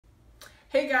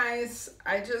Hey guys,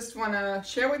 I just want to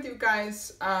share with you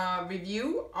guys a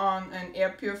review on an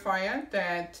air purifier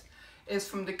that is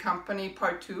from the company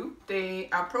PARTU. They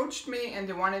approached me and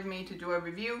they wanted me to do a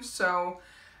review, so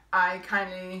I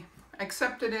kindly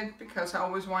accepted it because I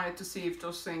always wanted to see if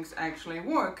those things actually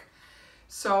work.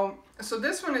 So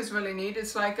this one is really neat.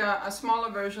 It's like a smaller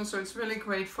version, so it's really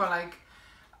great for like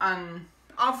an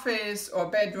office or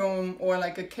bedroom or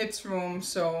like a kid's room.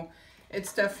 So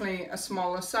it's definitely a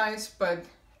smaller size, but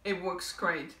it works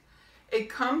great. It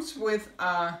comes with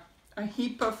a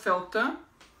HEPA filter.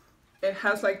 It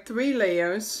has like 3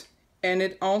 layers, and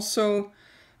it also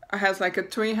has like a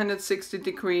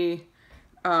 360-degree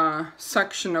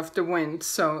suction of the wind.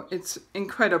 So it's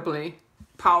incredibly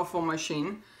powerful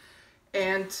machine.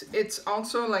 And it's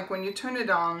also like when you turn it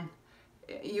on,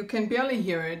 you can barely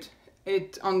hear it.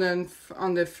 It on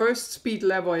the first speed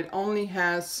level, it only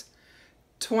has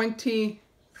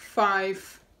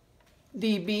 25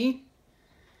 dB.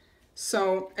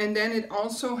 So, and then it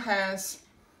also has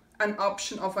an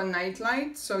option of a night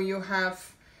light. So you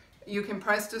can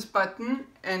press this button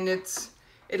and it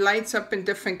lights up in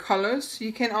different colors.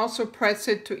 You can also press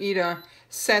it to either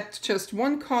set just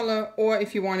one color, or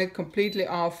if you want it completely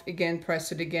off, again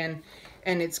press it again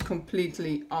and it's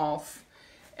completely off.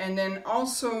 And then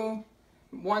also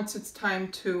once it's time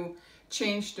to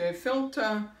change the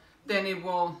filter, then it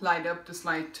will light up this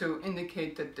light to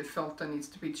indicate that the filter needs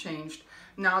to be changed.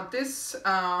 Now this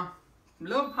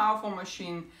little powerful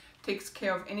machine takes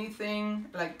care of anything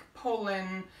like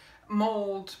pollen,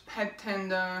 mold, pet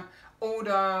tender,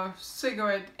 odor,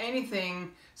 cigarette,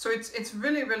 anything. So it's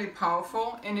really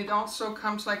powerful, and it also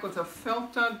comes like with a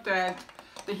filter, that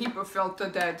the HEPA filter,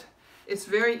 that is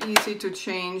very easy to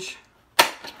change.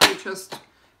 You just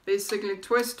basically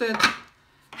twist it,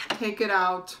 take it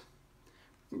out,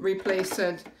 replace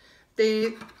it.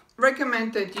 They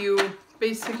recommend that you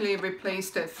basically replace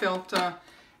that filter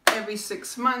every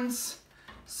 6 months.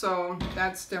 So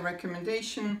that's the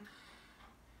recommendation.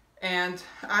 And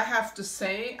I have to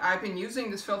say, I've been using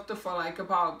this filter for like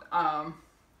about a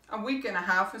week and a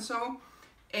half or so,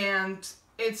 and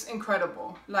it's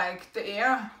incredible. Like the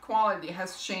air quality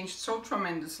has changed so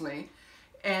tremendously.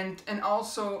 And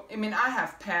also, I mean, I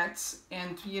have pets,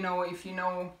 and you know, if you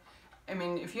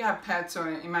have pets,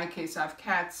 or in my case I have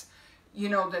cats, you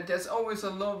know that there's always a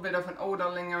little bit of an odor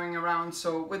lingering around.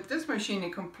 So with this machine,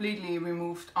 it completely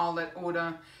removed all that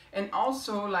odor. And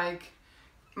also, like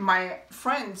my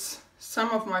friends,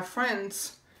 some of my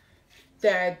friends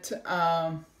that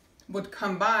would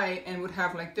come by and would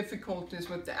have like difficulties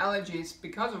with the allergies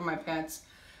because of my pets,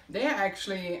 they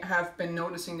actually have been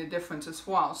noticing the difference as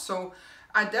well. So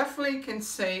I definitely can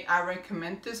say I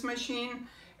recommend this machine.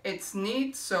 It's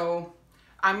neat. So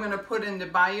I'm gonna put in the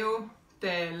bio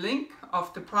the link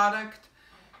of the product.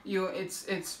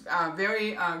 It's a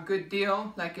very good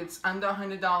deal. Like it's under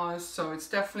 $100, so it's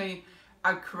definitely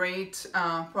a great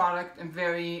product and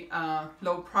very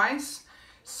low price.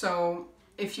 So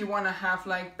if you want to have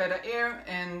like better air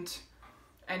and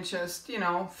just, you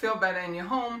know, feel better in your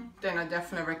home, then I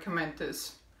definitely recommend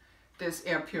this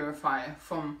air purifier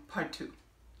from PARTU.